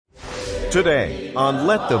Today on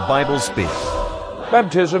Let the Bible Speak.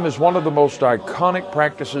 Baptism is one of the most iconic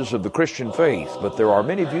practices of the Christian faith, but there are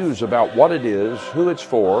many views about what it is, who it's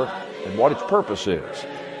for, and what its purpose is.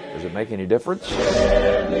 Does it make any difference?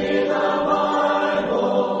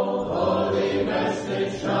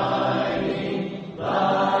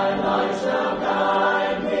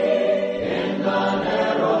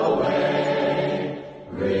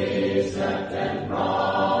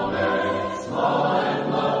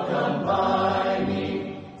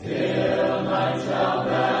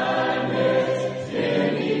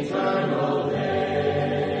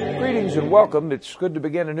 Greetings and welcome. It's good to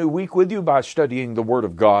begin a new week with you by studying the Word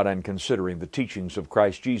of God and considering the teachings of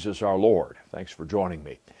Christ Jesus our Lord. Thanks for joining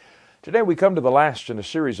me. Today we come to the last in a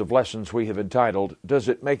series of lessons we have entitled, Does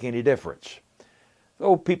It Make Any Difference?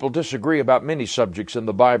 Though people disagree about many subjects in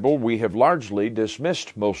the Bible, we have largely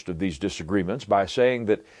dismissed most of these disagreements by saying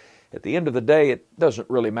that at the end of the day it doesn't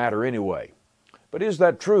really matter anyway. But is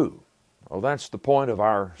that true? Well, that's the point of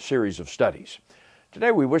our series of studies.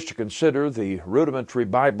 Today we wish to consider the rudimentary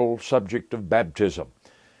Bible subject of baptism.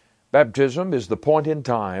 Baptism is the point in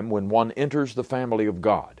time when one enters the family of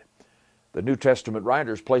God. The New Testament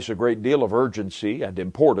writers place a great deal of urgency and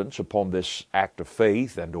importance upon this act of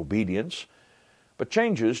faith and obedience, but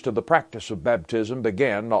changes to the practice of baptism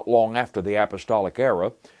began not long after the apostolic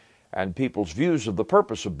era, and people's views of the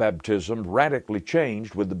purpose of baptism radically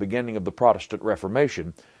changed with the beginning of the Protestant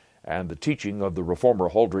Reformation and the teaching of the reformer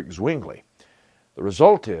Huldrych Zwingli. The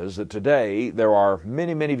result is that today there are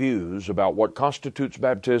many views about what constitutes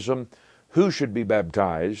baptism, who should be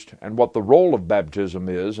baptized, and what the role of baptism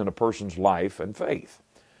is in a person's life and faith.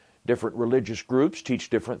 Different religious groups teach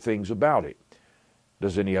different things about it.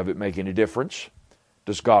 Does any of it make any difference?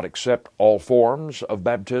 Does God accept all forms of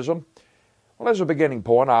baptism? Well, as a beginning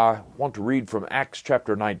point, I want to read from Acts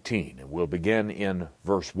chapter 19, and we'll begin in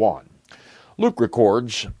verse 1. Luke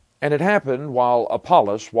records, "And it happened while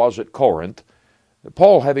Apollos was at Corinth,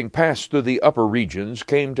 Paul, having passed through the upper regions,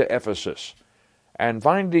 came to Ephesus, and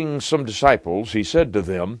finding some disciples, he said to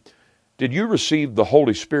them, 'Did you receive the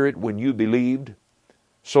Holy Spirit when you believed?'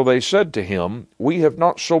 So they said to him, 'We have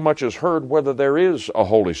not so much as heard whether there is a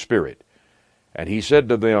Holy Spirit.' And he said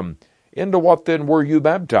to them, 'Into what then were you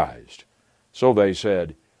baptized?' So they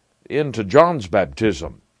said, 'Into John's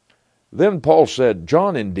baptism.' Then Paul said,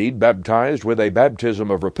 'John indeed baptized with a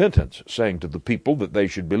baptism of repentance, saying to the people that they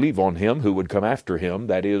should believe on him who would come after him,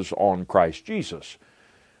 that is, on Christ Jesus.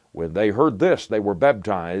 When they heard this, they were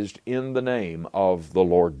baptized in the name of the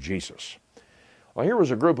Lord Jesus.'" Well, here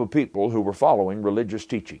was a group of people who were following religious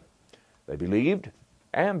teaching. They believed,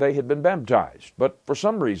 and they had been baptized, but for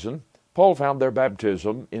some reason, Paul found their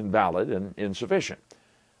baptism invalid and insufficient.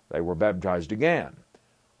 They were baptized again.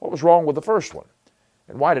 What was wrong with the first one?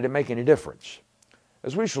 And why did it make any difference?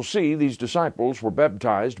 As we shall see, these disciples were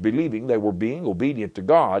baptized believing they were being obedient to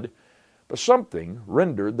God, but something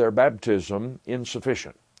rendered their baptism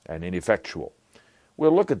insufficient and ineffectual.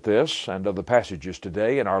 We'll look at this and other passages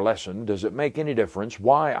today in our lesson, Does It Make Any Difference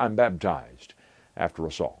Why I'm Baptized? After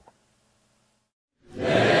a song.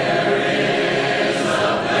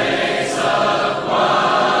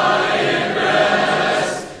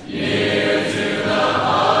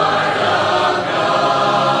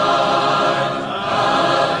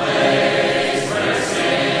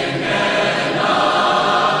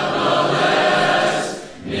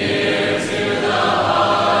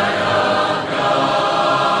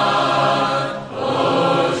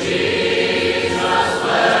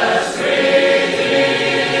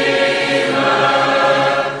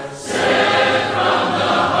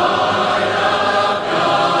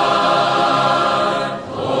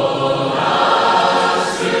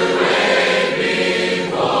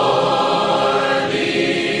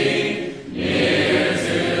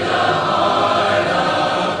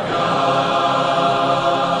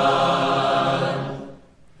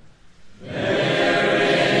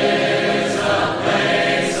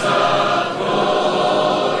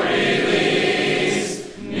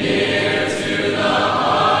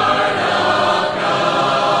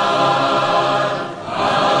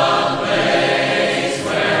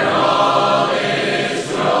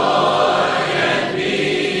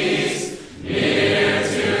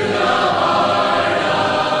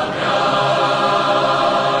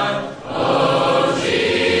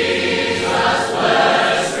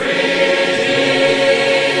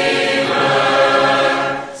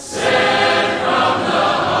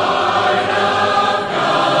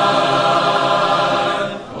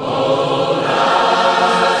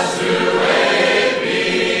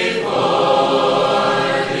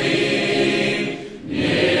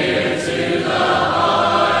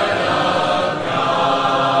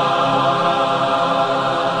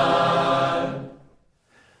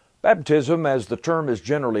 Baptism, as the term is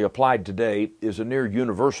generally applied today, is a near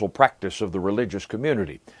universal practice of the religious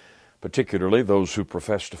community, particularly those who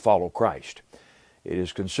profess to follow Christ. It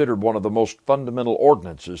is considered one of the most fundamental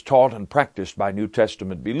ordinances taught and practiced by New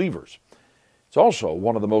Testament believers. It's also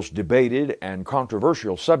one of the most debated and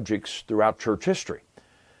controversial subjects throughout church history.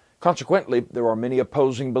 Consequently, there are many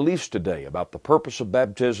opposing beliefs today about the purpose of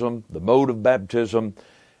baptism, the mode of baptism,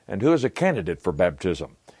 and who is a candidate for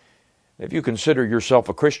baptism. If you consider yourself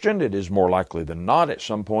a Christian, it is more likely than not at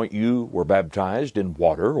some point you were baptized in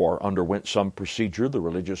water or underwent some procedure the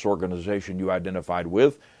religious organization you identified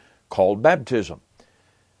with called baptism.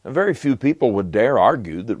 And very few people would dare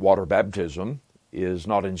argue that water baptism is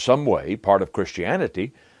not in some way part of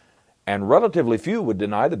Christianity, and relatively few would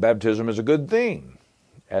deny that baptism is a good thing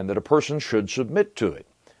and that a person should submit to it.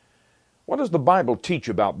 What does the Bible teach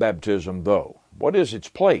about baptism, though? What is its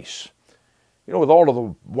place? With all of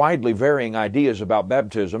the widely varying ideas about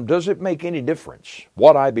baptism, does it make any difference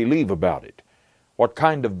what I believe about it? What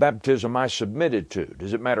kind of baptism I submitted to?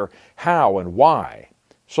 Does it matter how and why,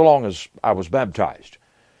 so long as I was baptized?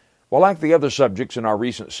 Well, like the other subjects in our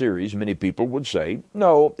recent series, many people would say,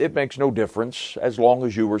 no, it makes no difference as long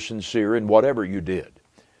as you were sincere in whatever you did.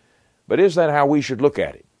 But is that how we should look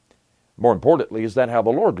at it? More importantly, is that how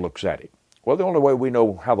the Lord looks at it? Well, the only way we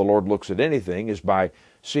know how the Lord looks at anything is by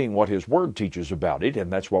seeing what His Word teaches about it,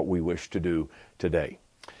 and that's what we wish to do today.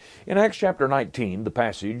 In Acts chapter 19, the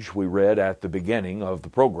passage we read at the beginning of the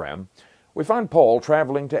program, we find Paul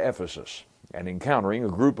traveling to Ephesus and encountering a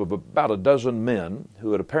group of about a dozen men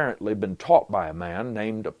who had apparently been taught by a man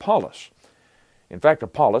named Apollos. In fact,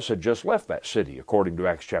 Apollos had just left that city, according to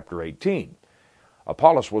Acts chapter 18.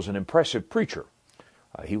 Apollos was an impressive preacher.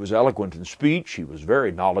 He was eloquent in speech. He was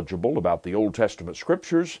very knowledgeable about the Old Testament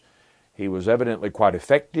Scriptures. He was evidently quite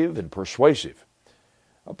effective and persuasive.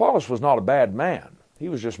 Apollos was not a bad man. He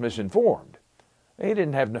was just misinformed. He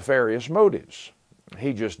didn't have nefarious motives.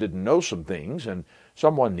 He just didn't know some things, and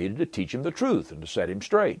someone needed to teach him the truth and to set him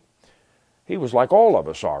straight. He was like all of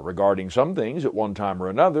us are regarding some things at one time or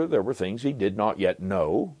another. There were things he did not yet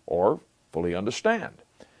know or fully understand.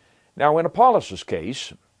 Now, in Apollos'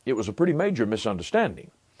 case, it was a pretty major misunderstanding.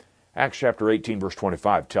 Acts chapter 18, verse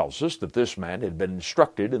 25 tells us that this man had been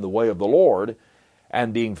instructed in the way of the Lord,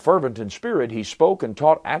 and being fervent in spirit, he spoke and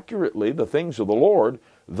taught accurately the things of the Lord,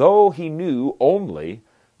 though he knew only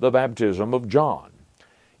the baptism of John.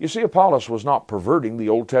 You see, Apollos was not perverting the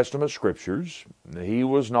Old Testament Scriptures. He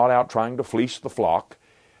was not out trying to fleece the flock,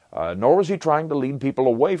 nor was he trying to lead people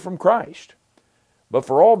away from Christ. But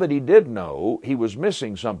for all that he did know, he was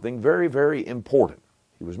missing something very, very important.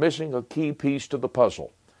 He was missing a key piece to the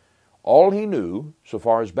puzzle. All he knew, so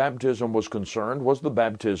far as baptism was concerned, was the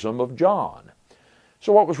baptism of John.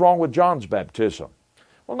 So what was wrong with John's baptism?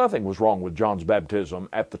 Well, nothing was wrong with John's baptism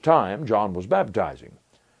at the time John was baptizing.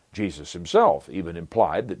 Jesus himself even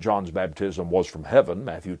implied that John's baptism was from heaven,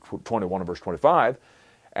 Matthew 21 verse 25,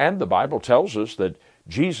 and the Bible tells us that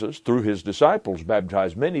Jesus, through his disciples,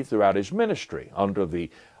 baptized many throughout his ministry under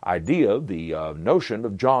the idea, the notion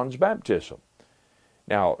of John's baptism.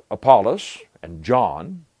 Now, Apollos and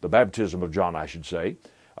John, the baptism of John, I should say,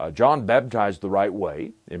 John baptized the right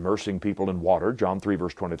way, immersing people in water, John 3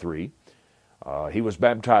 verse 23. He was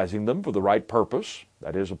baptizing them for the right purpose,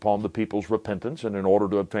 that is, upon the people's repentance and in order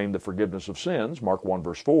to obtain the forgiveness of sins, Mark 1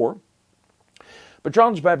 verse 4. But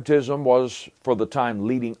John's baptism was for the time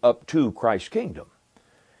leading up to Christ's kingdom.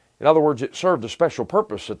 In other words, it served a special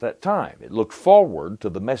purpose at that time. It looked forward to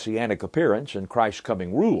the messianic appearance and Christ's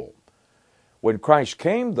coming rule. When Christ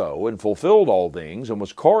came, though, and fulfilled all things and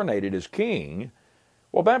was coronated as king,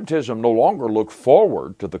 well, baptism no longer looked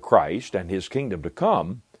forward to the Christ and his kingdom to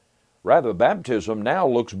come. Rather, baptism now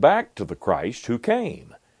looks back to the Christ who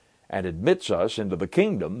came and admits us into the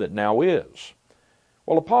kingdom that now is.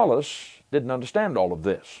 Well, Apollos didn't understand all of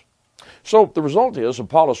this. So the result is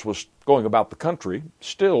Apollos was going about the country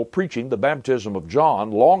still preaching the baptism of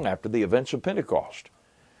John long after the events of Pentecost.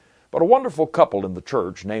 But a wonderful couple in the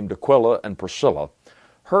church named Aquila and Priscilla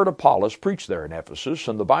heard Apollos preach there in Ephesus,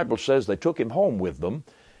 and the Bible says they took him home with them,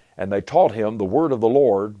 and they taught him the word of the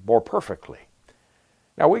Lord more perfectly.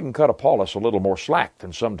 Now, we can cut Apollos a little more slack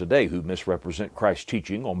than some today who misrepresent Christ's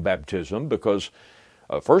teaching on baptism because,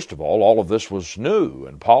 first of all of this was new,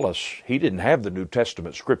 and Apollos, he didn't have the New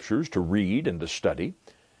Testament Scriptures to read and to study.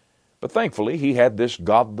 But thankfully, he had this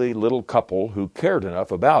godly little couple who cared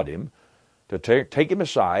enough about him to take him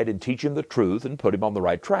aside and teach him the truth and put him on the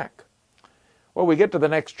right track. Well, we get to the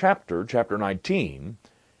next chapter, chapter 19,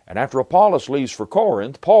 and after Apollos leaves for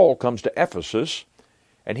Corinth, Paul comes to Ephesus,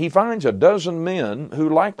 and he finds a dozen men who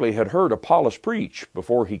likely had heard Apollos preach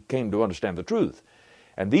before he came to understand the truth.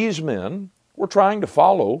 And these men were trying to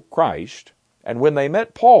follow Christ, and when they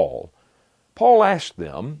met Paul, Paul asked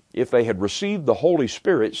them if they had received the Holy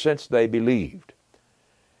Spirit since they believed.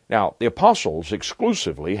 Now, the apostles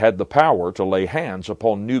exclusively had the power to lay hands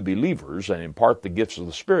upon new believers and impart the gifts of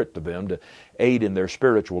the Spirit to them to aid in their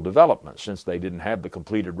spiritual development, since they didn't have the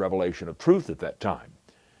completed revelation of truth at that time.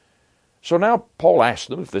 So now Paul asked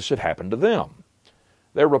them if this had happened to them.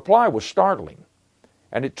 Their reply was startling,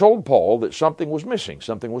 and it told Paul that something was missing,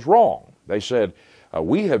 something was wrong. They said,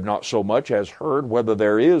 "We have not so much as heard whether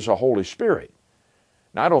there is a Holy Spirit."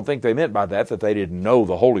 Now, I don't think they meant by that they didn't know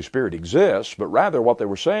the Holy Spirit exists, but rather what they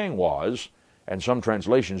were saying was, and some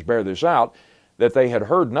translations bear this out, that they had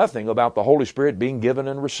heard nothing about the Holy Spirit being given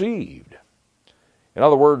and received. In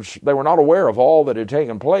other words, they were not aware of all that had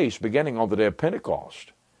taken place beginning on the day of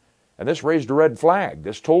Pentecost. And this raised a red flag.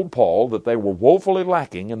 This told Paul that they were woefully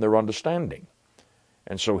lacking in their understanding.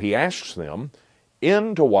 And so he asks them,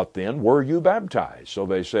 "Into what then were you baptized?" So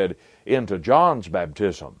they said, "Into John's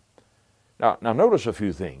baptism." Now notice a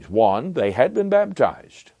few things. One, they had been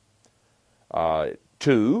baptized.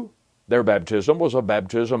 Two, their baptism was a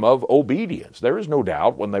baptism of obedience. There is no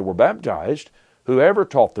doubt when they were baptized, whoever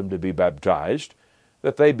taught them to be baptized,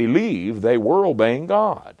 that they believed they were obeying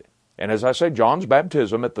God. And as I say, John's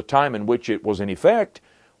baptism at the time in which it was in effect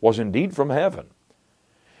was indeed from heaven.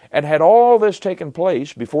 And had all this taken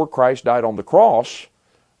place before Christ died on the cross,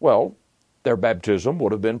 well, their baptism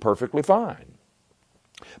would have been perfectly fine.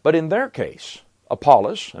 But in their case,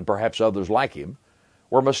 Apollos, and perhaps others like him,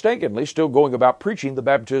 were mistakenly still going about preaching the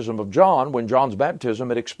baptism of John when John's baptism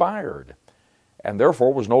had expired, and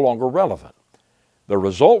therefore was no longer relevant. The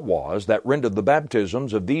result was that rendered the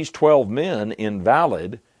baptisms of these 12 men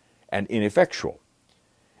invalid and ineffectual.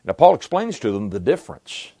 Now Paul explains to them the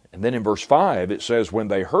difference. And then in verse 5 it says, "When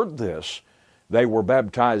they heard this, they were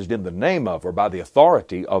baptized in the name of, or by the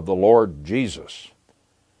authority of, the Lord Jesus."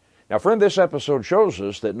 Now friend, this episode shows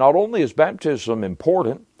us that not only is baptism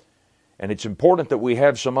important, and it's important that we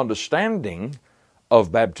have some understanding of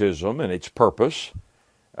baptism and its purpose,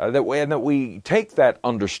 that we take that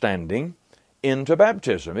understanding into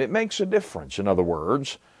baptism. It makes a difference, in other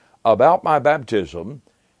words, about my baptism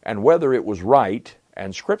and whether it was right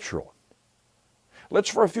and scriptural. Let's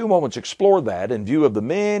for a few moments explore that in view of the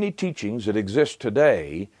many teachings that exist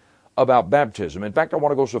today about baptism. In fact, I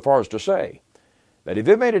want to go so far as to say that if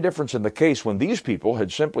it made a difference in the case when these people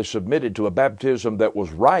had simply submitted to a baptism that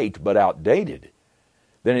was right but outdated,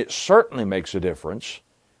 then it certainly makes a difference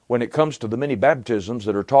when it comes to the many baptisms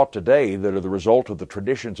that are taught today that are the result of the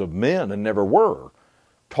traditions of men and never were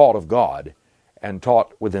taught of God and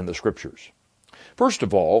taught within the Scriptures. First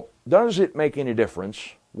of all, does it make any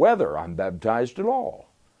difference whether I'm baptized at all?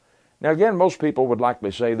 Now again, most people would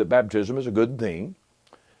likely say that baptism is a good thing,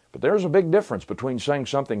 but there's a big difference between saying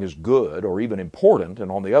something is good or even important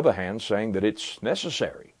and on the other hand saying that it's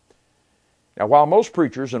necessary. Now while most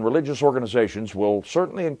preachers and religious organizations will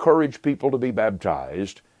certainly encourage people to be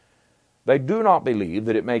baptized, they do not believe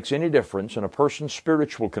that it makes any difference in a person's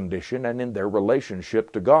spiritual condition and in their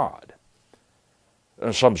relationship to God.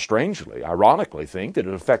 Some strangely, ironically think that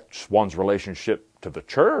it affects one's relationship to the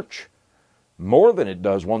church more than it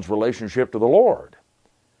does one's relationship to the Lord.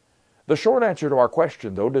 The short answer to our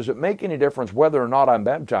question, though, does it make any difference whether or not I'm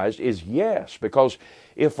baptized, is yes, because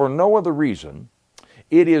if for no other reason,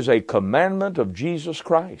 it is a commandment of Jesus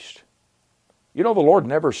Christ. You know, the Lord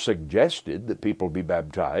never suggested that people be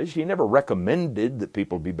baptized. He never recommended that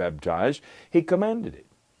people be baptized. He commanded it.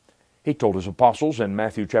 He told his apostles in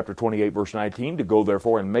Matthew chapter 28, verse 19, to go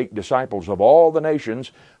therefore and make disciples of all the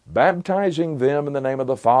nations, baptizing them in the name of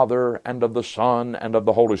the Father and of the Son and of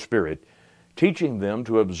the Holy Spirit, teaching them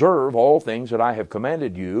to observe all things that I have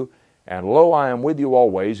commanded you, and lo, I am with you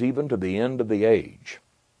always, even to the end of the age.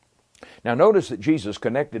 Now notice that Jesus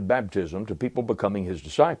connected baptism to people becoming his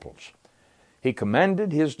disciples. He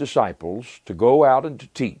commanded his disciples to go out and to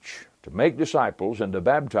teach, to make disciples and to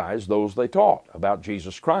baptize those they taught about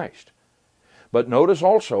Jesus Christ. But notice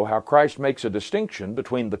also how Christ makes a distinction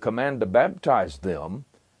between the command to baptize them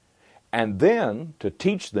and then to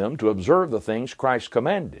teach them to observe the things Christ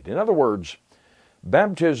commanded. In other words,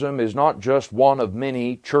 baptism is not just one of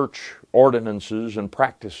many church ordinances and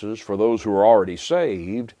practices for those who are already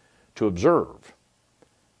saved to observe.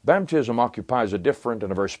 Baptism occupies a different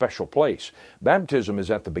and a very special place. Baptism is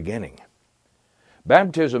at the beginning.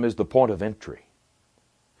 Baptism is the point of entry.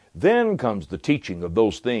 Then comes the teaching of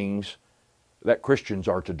those things that Christians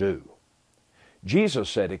are to do. Jesus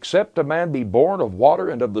said, except a man be born of water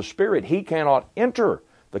and of the Spirit, he cannot enter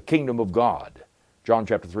the kingdom of God. John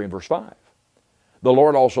chapter 3 and verse 5. The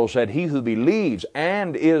Lord also said, he who believes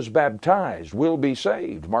and is baptized will be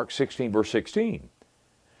saved. Mark 16, verse 16.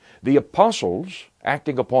 The apostles,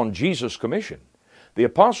 acting upon Jesus' commission, the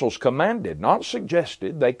apostles commanded, not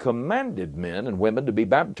suggested, they commanded men and women to be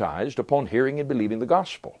baptized upon hearing and believing the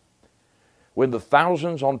gospel. When the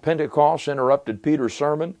thousands on Pentecost interrupted Peter's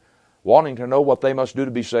sermon, wanting to know what they must do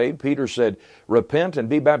to be saved, Peter said, repent and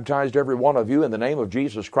be baptized every one of you in the name of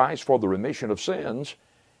Jesus Christ for the remission of sins,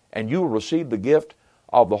 and you will receive the gift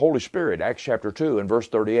of the Holy Spirit, Acts chapter 2 and verse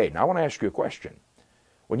 38. Now I want to ask you a question.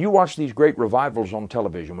 When you watch these great revivals on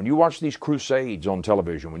television, when you watch these crusades on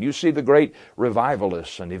television, when you see the great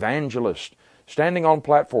revivalists and evangelists standing on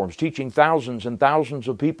platforms teaching thousands and thousands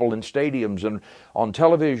of people in stadiums and on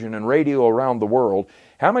television and radio around the world,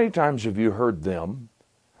 how many times have you heard them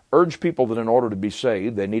urge people that in order to be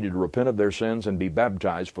saved, they needed to repent of their sins and be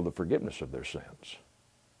baptized for the forgiveness of their sins?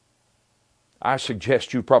 I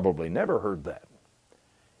suggest you probably never heard that.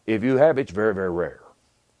 If you have, it's very, very rare.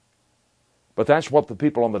 But that's what the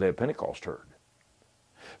people on the day of Pentecost heard.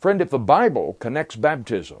 Friend, if the Bible connects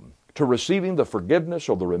baptism to receiving the forgiveness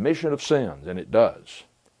or the remission of sins, and it does,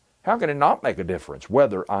 how can it not make a difference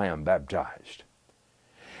whether I am baptized?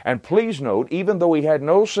 And please note, even though he had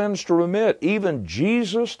no sins to remit, even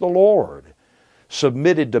Jesus the Lord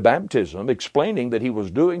submitted to baptism, explaining that he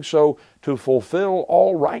was doing so to fulfill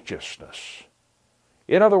all righteousness.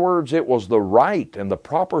 In other words, it was the right and the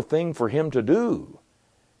proper thing for him to do.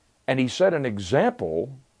 And he set an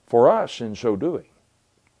example for us in so doing.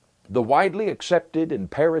 The widely accepted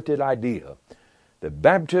and parroted idea that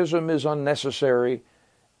baptism is unnecessary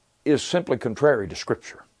is simply contrary to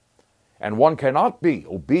Scripture. And one cannot be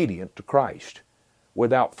obedient to Christ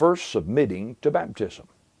without first submitting to baptism.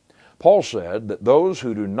 Paul said that those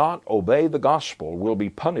who do not obey the gospel will be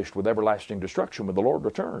punished with everlasting destruction when the Lord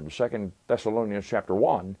returns. 2 Thessalonians chapter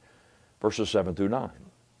 1, verses 7 through 9.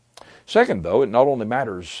 Second, though, it not only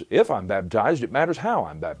matters if I'm baptized, it matters how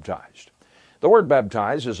I'm baptized. The word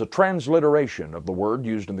baptize is a transliteration of the word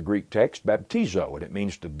used in the Greek text, baptizo, and it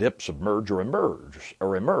means to dip, submerge, or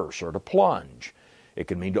immerse, or to plunge. It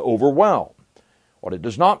can mean to overwhelm. What it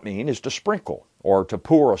does not mean is to sprinkle, or to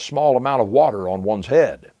pour a small amount of water on one's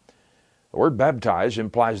head. The word baptize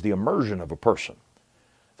implies the immersion of a person.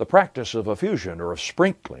 The practice of effusion or of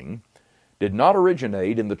sprinkling did not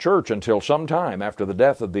originate in the church until some time after the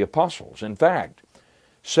death of the apostles. In fact,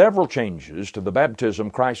 several changes to the baptism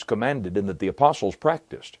Christ commanded and that the apostles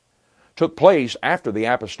practiced took place after the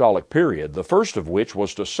apostolic period, the first of which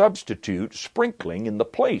was to substitute sprinkling in the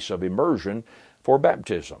place of immersion for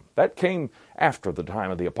baptism. That came after the time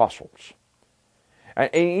of the apostles.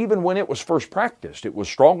 And even when it was first practiced, it was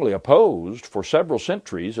strongly opposed for several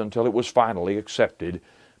centuries until it was finally accepted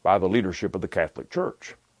by the leadership of the Catholic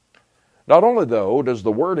Church. Not only, though, does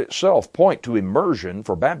the word itself point to immersion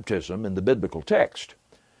for baptism in the biblical text,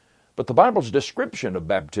 but the Bible's description of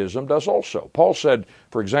baptism does also. Paul said,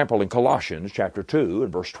 for example, in Colossians chapter 2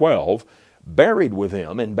 and verse 12, buried with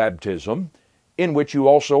him in baptism, in which you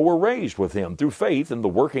also were raised with him through faith in the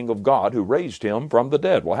working of God who raised him from the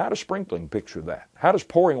dead. Well, how does sprinkling picture that? How does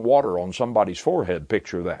pouring water on somebody's forehead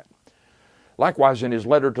picture that? Likewise, in his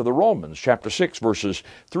letter to the Romans, chapter 6, verses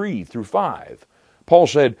 3 through 5, Paul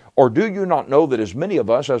said, or do you not know that as many of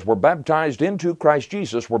us as were baptized into Christ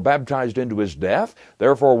Jesus were baptized into his death?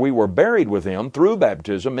 Therefore we were buried with him through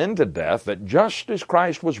baptism into death, that just as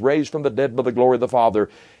Christ was raised from the dead by the glory of the Father,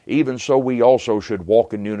 even so we also should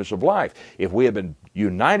walk in newness of life. If we have been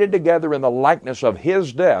united together in the likeness of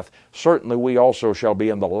his death, certainly we also shall be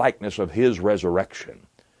in the likeness of his resurrection.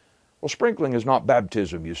 Well, sprinkling is not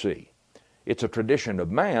baptism, you see. It's a tradition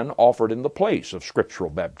of man offered in the place of scriptural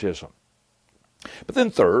baptism. But then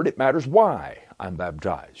third, it matters why I'm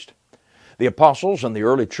baptized. The apostles and the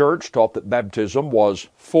early church taught that baptism was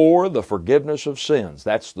for the forgiveness of sins.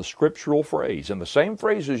 That's the scriptural phrase. And the same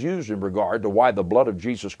phrase is used in regard to why the blood of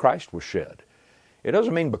Jesus Christ was shed. It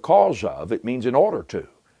doesn't mean because of, it means in order to.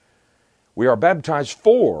 We are baptized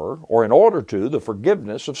for, or in order to, the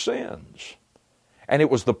forgiveness of sins. And it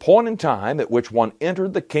was the point in time at which one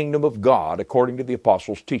entered the kingdom of God according to the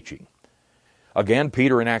apostles' teaching. Again,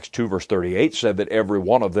 Peter in Acts 2 verse 38 said that every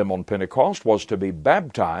one of them on Pentecost was to be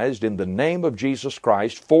baptized in the name of Jesus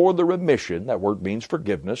Christ for the remission, that word means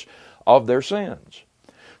forgiveness, of their sins.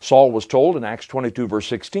 Saul was told in Acts 22 verse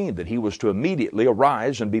 16 that he was to immediately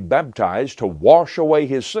arise and be baptized to wash away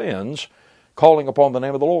his sins, calling upon the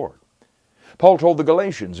name of the Lord. Paul told the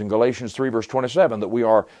Galatians in Galatians 3 verse 27 that we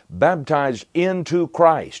are baptized into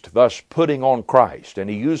Christ, thus putting on Christ. And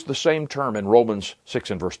he used the same term in Romans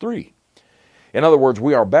 6 and verse 3. In other words,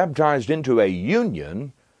 we are baptized into a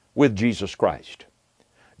union with Jesus Christ.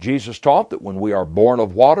 Jesus taught that when we are born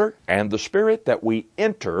of water and the Spirit, that we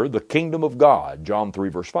enter the kingdom of God, John 3,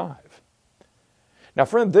 verse 5. Now,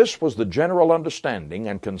 friend, this was the general understanding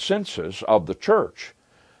and consensus of the church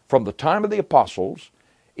from the time of the apostles,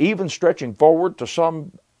 even stretching forward to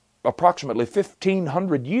some approximately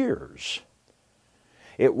 1,500 years.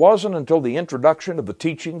 It wasn't until the introduction of the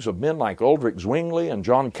teachings of men like Ulrich Zwingli and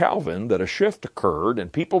John Calvin that a shift occurred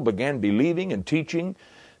and people began believing and teaching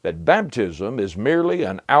that baptism is merely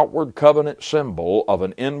an outward covenant symbol of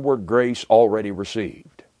an inward grace already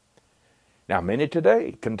received. Now, many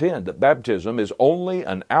today contend that baptism is only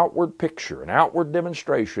an outward picture, an outward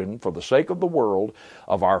demonstration for the sake of the world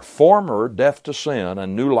of our former death to sin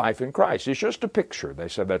and new life in Christ. It's just a picture. They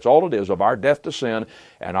said that's all it is, of our death to sin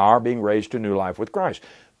and our being raised to new life with Christ.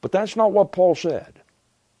 But that's not what Paul said.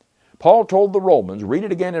 Paul told the Romans, read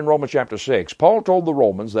it again in Romans chapter 6, Paul told the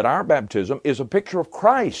Romans that our baptism is a picture of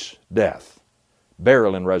Christ's death,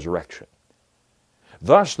 burial, and resurrection.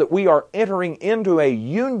 Thus, that we are entering into a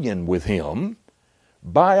union with Him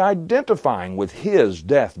by identifying with His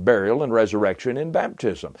death, burial, and resurrection in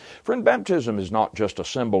baptism. Friend, baptism is not just a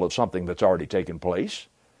symbol of something that's already taken place,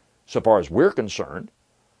 so far as we're concerned.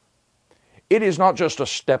 It is not just a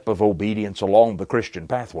step of obedience along the Christian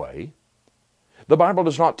pathway. The Bible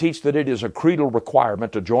does not teach that it is a creedal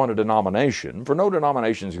requirement to join a denomination, for no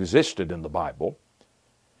denominations existed in the Bible.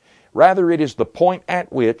 Rather, it is the point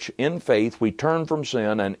at which, in faith, we turn from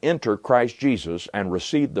sin and enter Christ Jesus and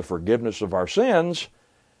receive the forgiveness of our sins,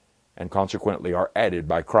 and consequently are added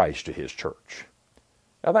by Christ to His church.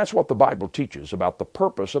 Now, that's what the Bible teaches about the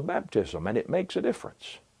purpose of baptism, and it makes a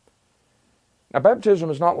difference. Now, baptism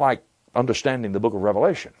is not like understanding the book of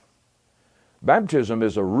Revelation. Baptism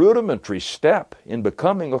is a rudimentary step in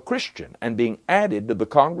becoming a Christian and being added to the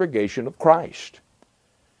congregation of Christ.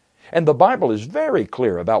 And the Bible is very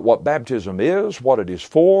clear about what baptism is, what it is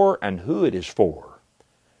for, and who it is for.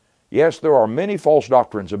 Yes, there are many false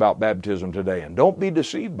doctrines about baptism today, and don't be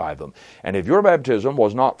deceived by them. And if your baptism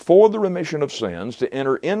was not for the remission of sins, to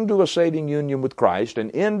enter into a saving union with Christ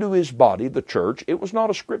and into His body, the church, it was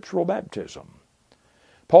not a scriptural baptism.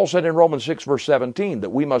 Paul said in Romans 6, verse 17,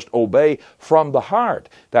 that we must obey from the heart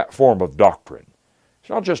that form of doctrine. It's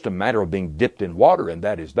not just a matter of being dipped in water, and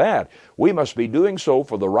that is that. We must be doing so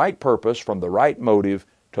for the right purpose, from the right motive,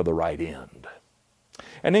 to the right end.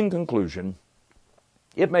 And in conclusion,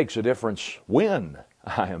 it makes a difference when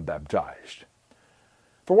I am baptized.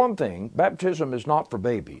 For one thing, baptism is not for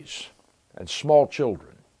babies and small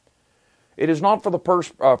children. It is not for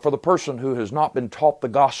the person who has not been taught the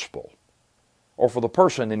gospel, or for the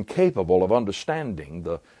person incapable of understanding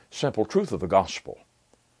the simple truth of the gospel.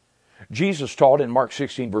 Jesus taught in Mark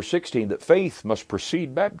 16, verse 16, that faith must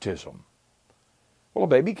precede baptism. Well, a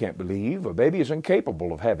baby can't believe. A baby is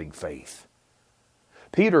incapable of having faith.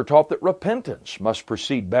 Peter taught that repentance must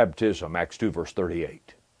precede baptism, Acts 2, verse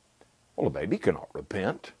 38. Well, a baby cannot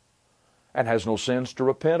repent and has no sins to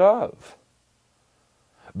repent of.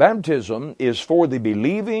 Baptism is for the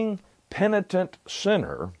believing, penitent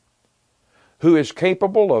sinner who is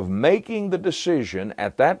capable of making the decision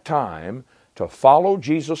at that time to follow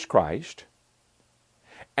Jesus Christ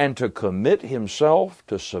and to commit himself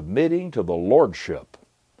to submitting to the lordship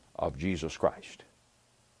of Jesus Christ.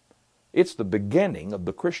 It's the beginning of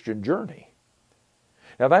the Christian journey.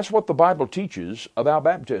 Now, that's what the Bible teaches about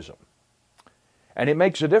baptism. And it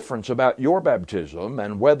makes a difference about your baptism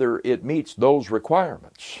and whether it meets those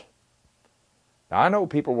requirements. Now, I know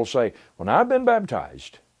people will say, when I've been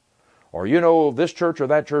baptized, or, this church or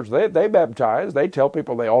that church, they baptize. They tell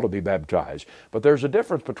people they ought to be baptized. But there's a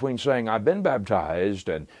difference between saying, I've been baptized,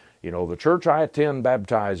 and, the church I attend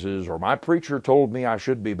baptizes, or my preacher told me I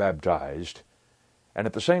should be baptized, and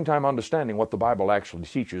at the same time understanding what the Bible actually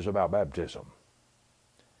teaches about baptism.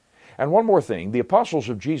 And one more thing, the apostles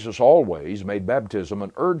of Jesus always made baptism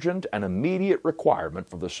an urgent and immediate requirement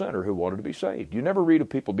for the sinner who wanted to be saved. You never read of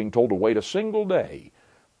people being told to wait a single day,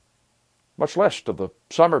 much less to the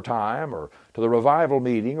summertime or to the revival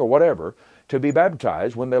meeting or whatever, to be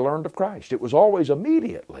baptized when they learned of Christ. It was always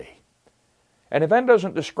immediately. And if that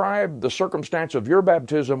doesn't describe the circumstance of your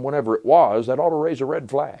baptism whenever it was, that ought to raise a red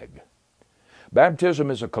flag. Baptism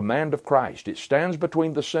is a command of Christ. It stands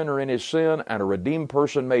between the sinner and his sin and a redeemed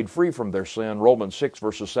person made free from their sin, Romans 6,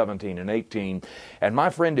 verses 17 and 18. And my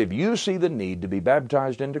friend, if you see the need to be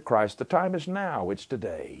baptized into Christ, the time is now. It's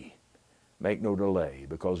today. Make no delay,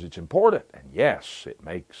 because it's important, and yes, it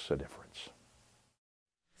makes a difference.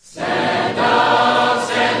 Stand up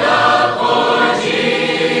for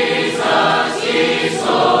Jesus, ye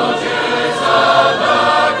soldiers of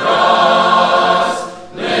the cross.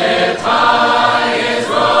 Lift high His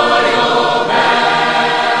royal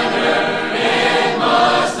banner.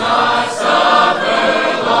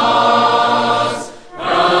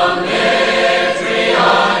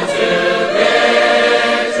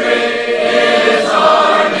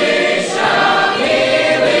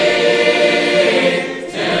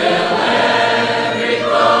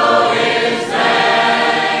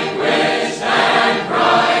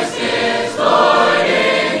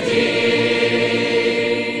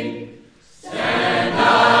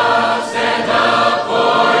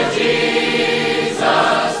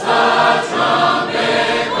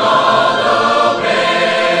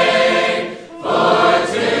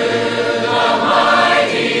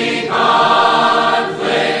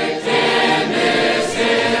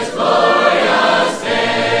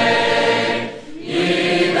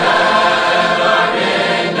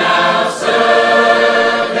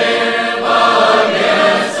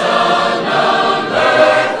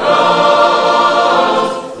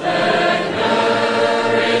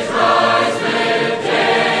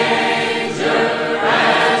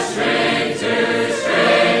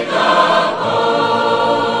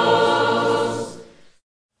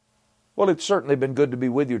 it's certainly been good to be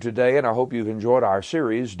with you today, and I hope you've enjoyed our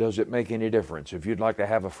series, Does It Make Any Difference? If you'd like to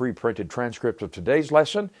have a free printed transcript of today's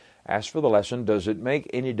lesson, ask for the lesson, Does It Make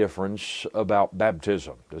Any Difference About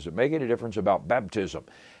Baptism? Does it make any difference about baptism?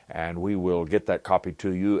 And we will get that copy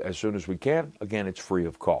to you as soon as we can. Again, it's free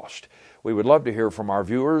of cost. We would love to hear from our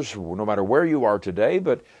viewers, no matter where you are today,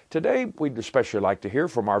 but today we'd especially like to hear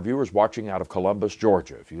from our viewers watching out of Columbus,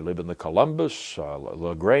 Georgia. If you live in the Columbus,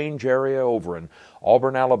 LaGrange area over in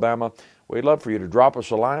Auburn, Alabama, we'd love for you to drop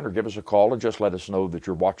us a line or give us a call and just let us know that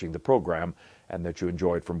you're watching the program and that you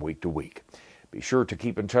enjoy it from week to week. Be sure to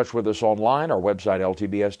keep in touch with us online, our website,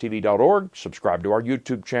 ltbstv.org. Subscribe to our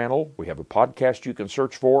YouTube channel. We have a podcast you can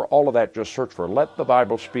search for. All of that, just search for Let the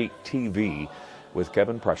Bible Speak TV with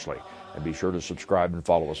Kevin Presley. And be sure to subscribe and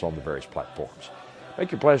follow us on the various platforms.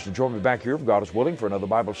 Make your plans to join me back here, if God is willing, for another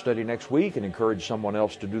Bible study next week, and encourage someone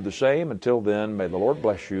else to do the same. Until then, may the Lord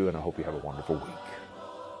bless you, and I hope you have a wonderful week.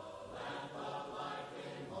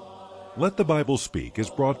 Let the Bible Speak is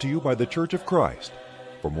brought to you by the Church of Christ.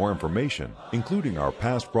 For more information, including our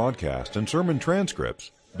past broadcasts and sermon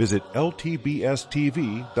transcripts, visit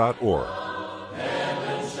ltbstv.org.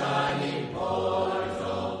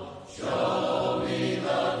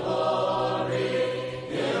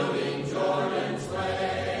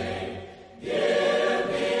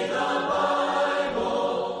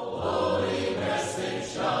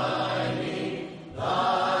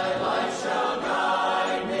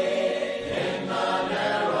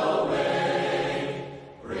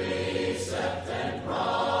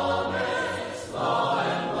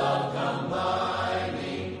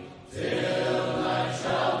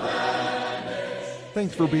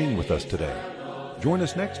 Thanks for being with us today. Join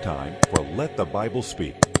us next time for Let the Bible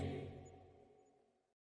Speak.